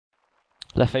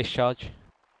Left face charge.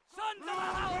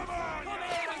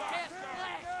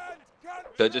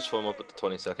 They just form up at the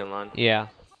 22nd line. Yeah.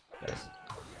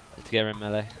 Together in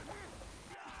melee.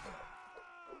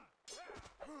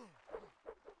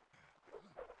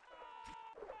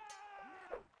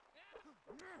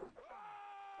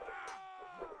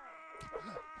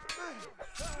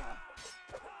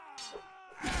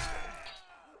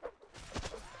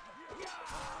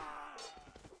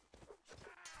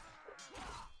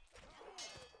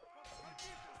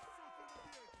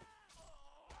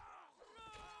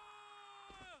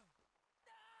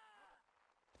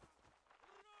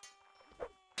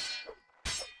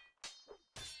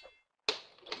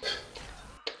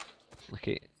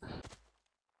 Okay.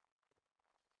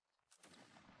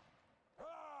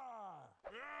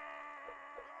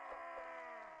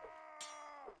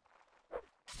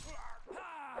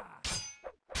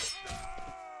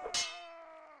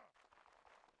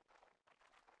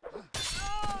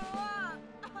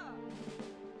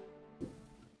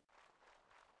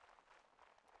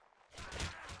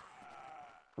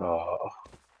 Oh,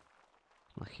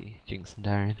 Lucky Jinx and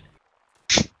Darren.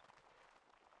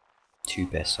 two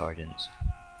best sergeants.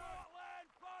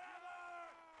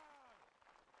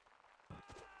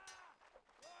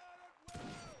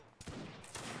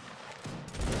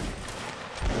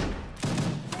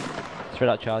 Straight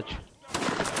out charge.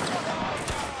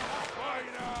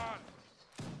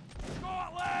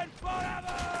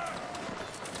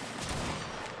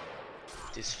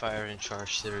 This fire and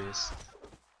charge serious.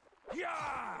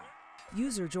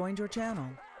 User joined your channel.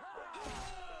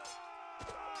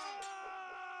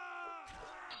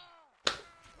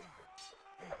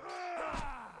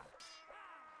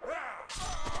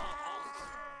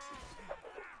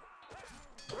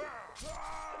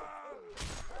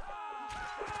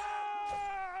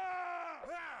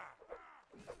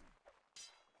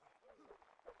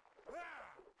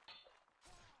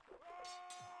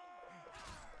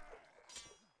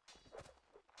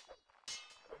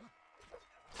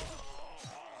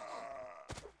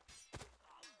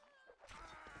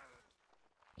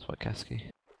 That's what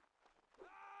Kasky.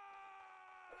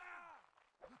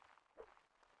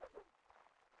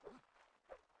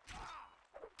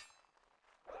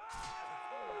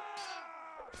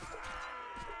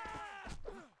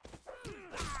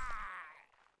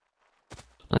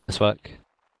 Nice work.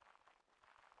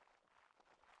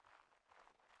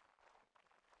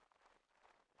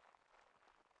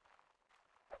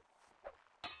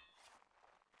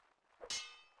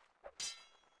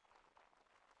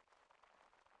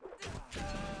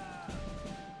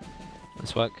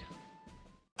 Nice work.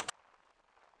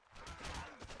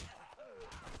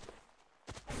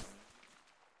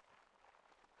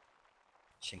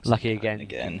 Jinx Lucky and again, Darren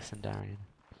again. Jinx and Darian.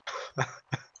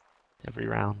 Every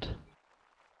round.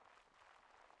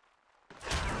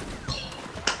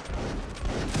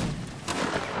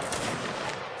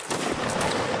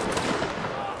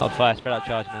 Hold fire, spread out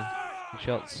charge, man. Good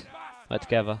shots. Work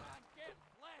together.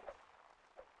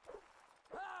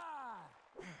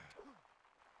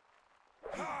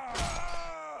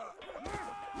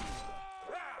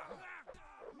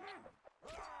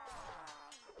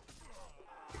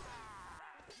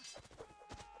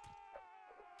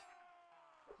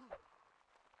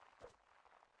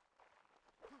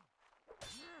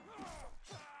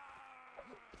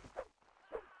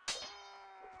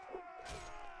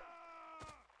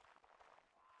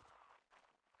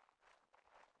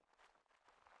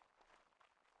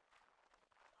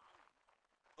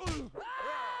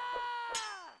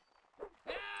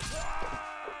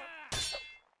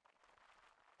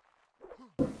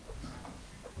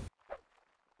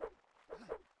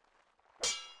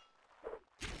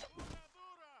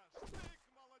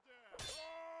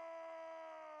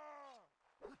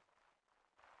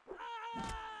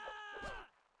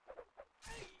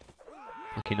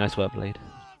 Okay, nice work, Blade.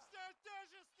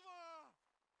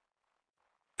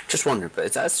 Just wondering, but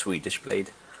is that a Swedish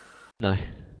blade? No.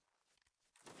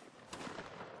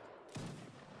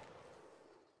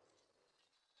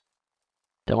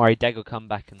 Don't worry, Deg will come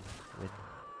back and win.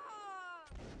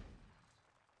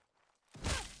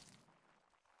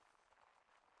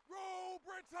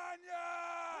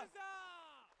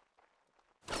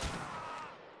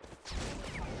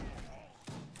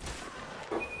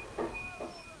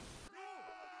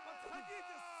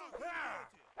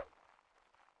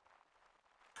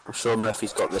 I'm sure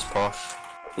Murphy's got this posh.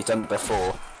 He's done it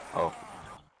before. Oh.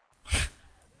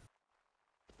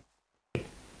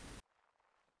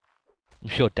 I'm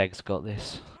sure Deg's got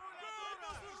this.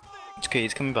 It's okay,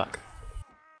 he's coming back.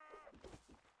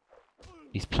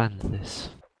 He's planned this.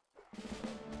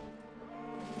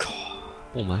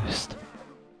 Almost.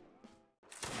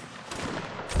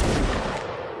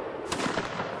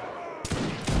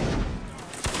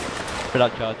 Spread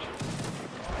out charge.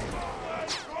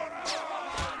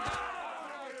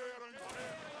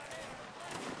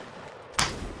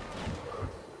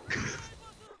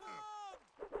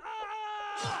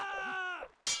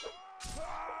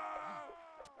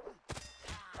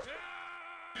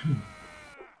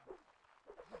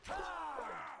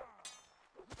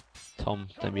 Tom,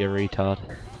 don't be a retard.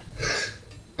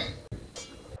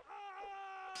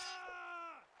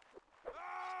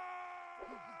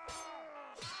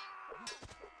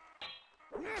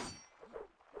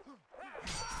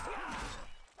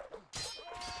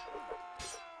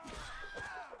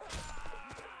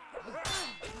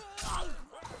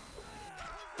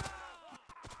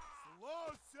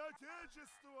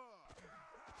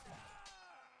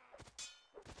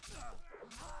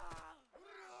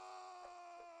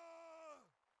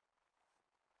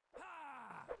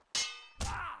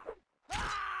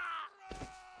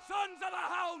 Sons of the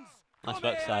hounds! Nice Come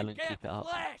work, here Silent. and get Keep it up.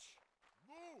 flesh!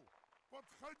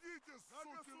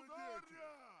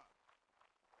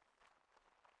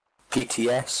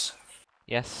 PTS.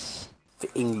 Yes. The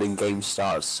England game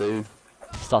starts soon.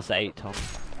 Starts at 8, Tom.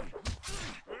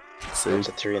 Soon. It's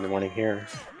at 3 in the morning here.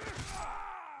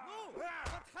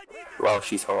 Well,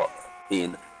 she's hot.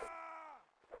 Ian.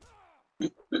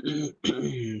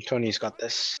 Tony's got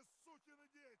this.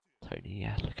 Tony,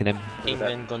 yeah, look at him.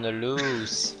 England gonna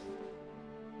lose.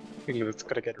 England's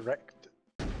gonna get wrecked.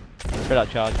 Spread out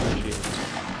charge. Shoot.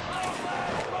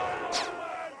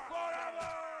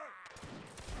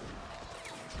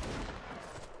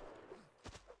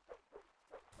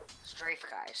 Strafe,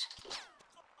 guys.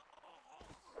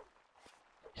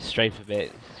 Strafe a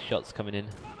bit. Shots coming in.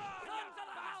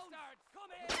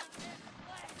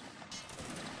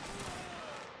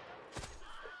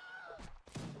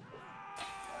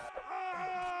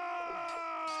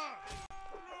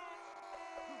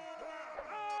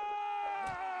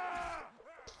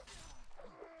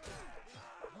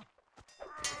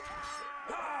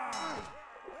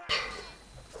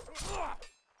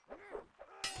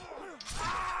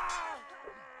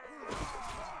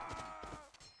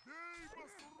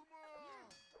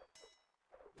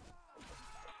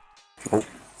 Oh.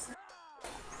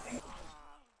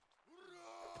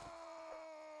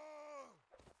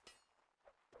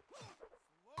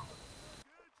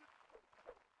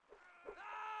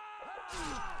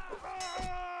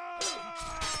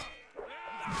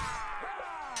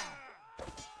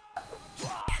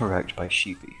 Wrecked by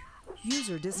Sheepy.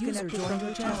 User disconnected from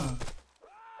your channel.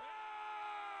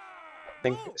 I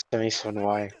think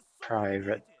 77Y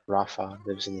Private Rafa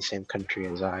lives in the same country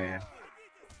as I am.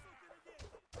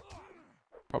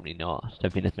 Probably not.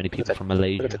 Don't think there's many people that- from Look at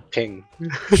Malaysia. the ping.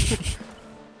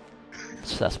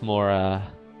 So that's more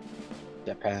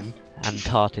Japan.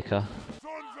 Antarctica.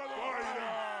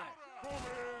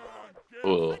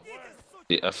 Ooh.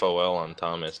 The FOL on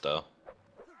Thomas though.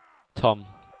 Tom,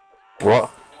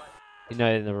 What? you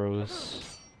know the rules.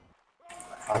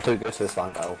 I don't go to this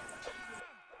land battle.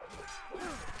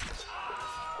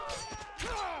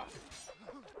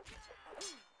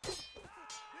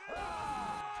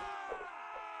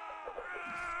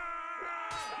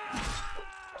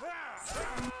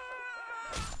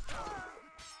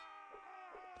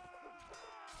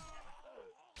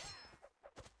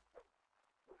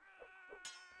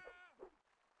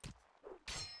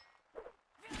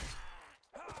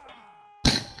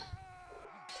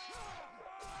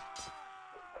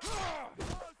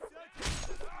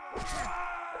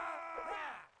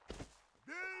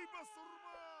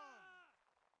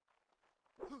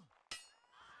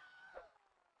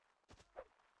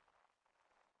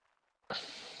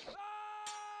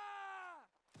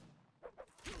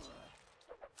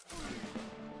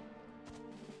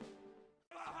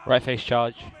 Right face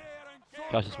charge.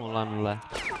 Charge the small line on the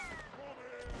left.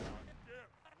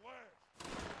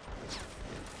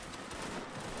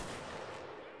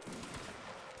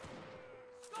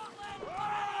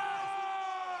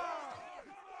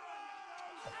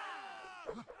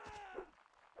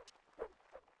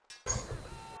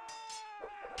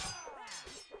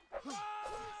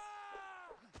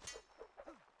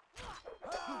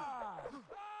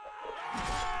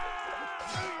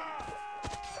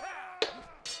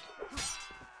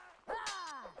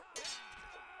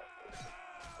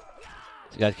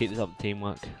 So guys, keep this up,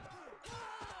 teamwork.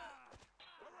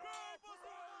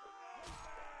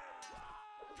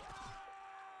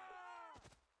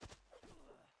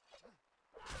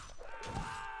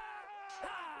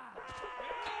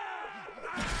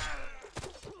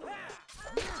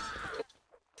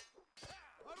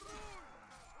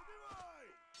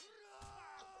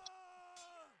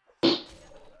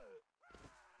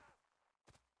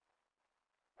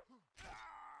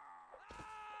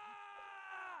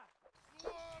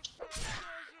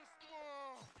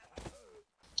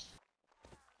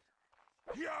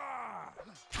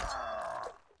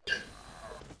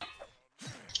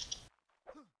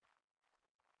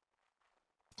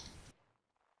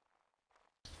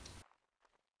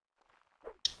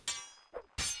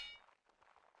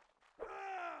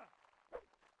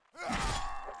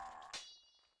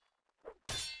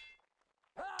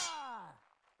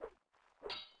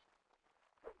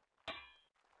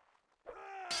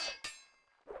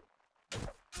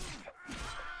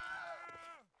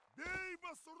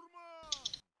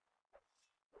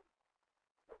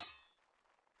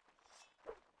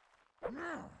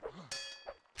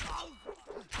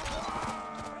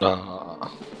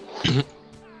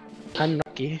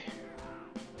 Unlucky.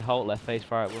 Hold left face,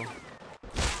 right will.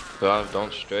 God,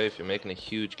 don't strafe, you're making a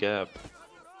huge gap.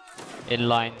 In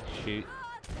line, shoot.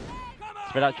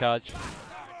 Spread out charge.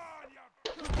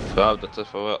 God, that's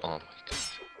FOL. Oh my god.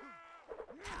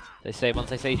 They say once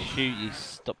they say shoot, you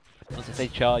stop. Once they say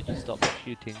charge, you stop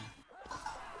shooting.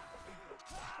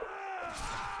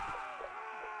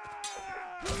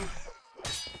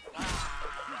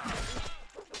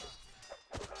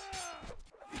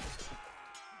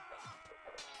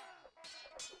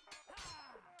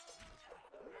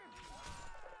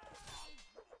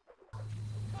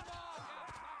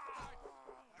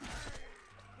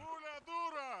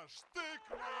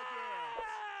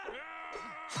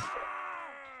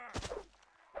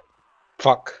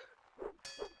 Fuck.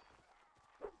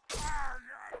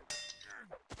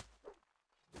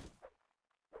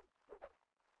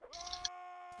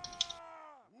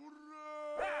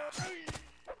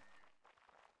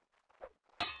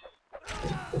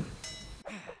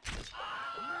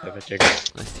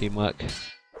 Nice teamwork. There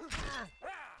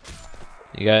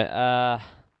you go.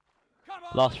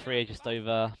 Last three are just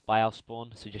over by our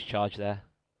spawn, so just charge there.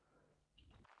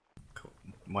 Cool.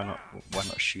 Why not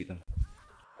shoot them?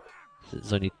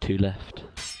 There's only two left.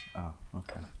 Oh,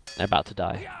 okay. They're about to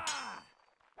die.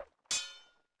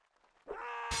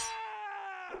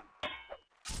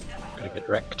 Gonna get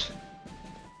wrecked.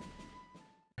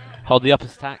 Hold the upper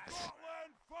stacks.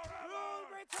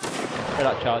 Spread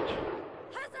out charge.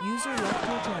 User left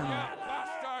your channel.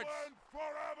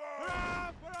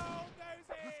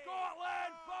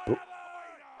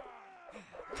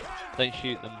 Don't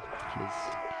shoot them, please.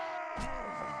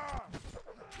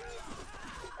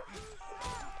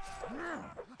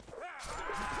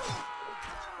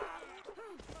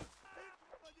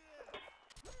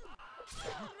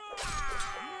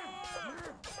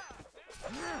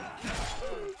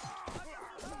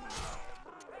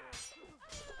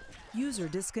 User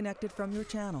disconnected from your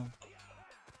channel.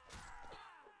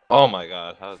 Oh my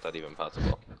god, how is that even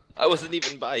possible? I wasn't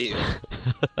even by you.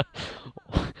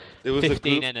 There was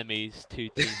 15 enemies, 2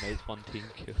 teammates, 1 team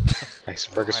kill.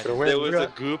 Iceberg is gonna win. There was a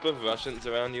group of Russians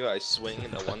around you, I swing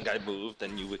and the one guy moved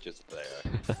and you were just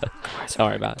there.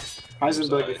 Sorry about it.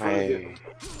 Heisenberg in front of you.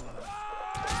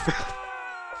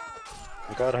 Oh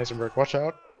my god, Heisenberg, watch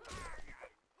out.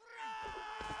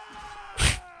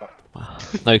 Wow.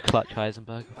 No clutch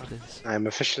Heisenberg, please. I'm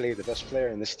officially the best player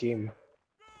in this team.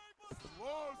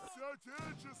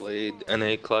 Blade,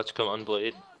 NA clutch, come on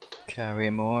Blade. Carry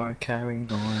more, carry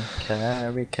more,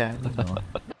 carry more.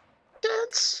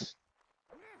 Dance!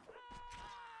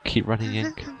 Keep running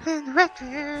in.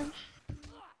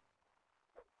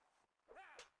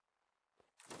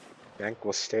 Yank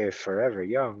will stay forever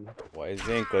young. Why is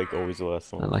Yank like always the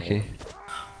last one? Unlucky.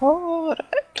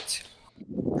 Alright.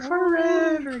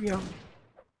 Forever young.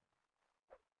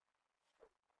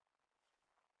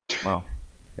 Wow,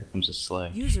 here comes a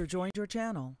sleigh. User joined your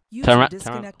channel. Turn User around,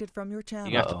 disconnected from your channel.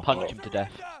 You have to punch him to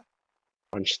death.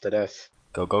 Punch to death.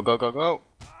 Go, go, go, go, go!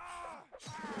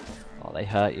 Oh, they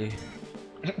hurt you.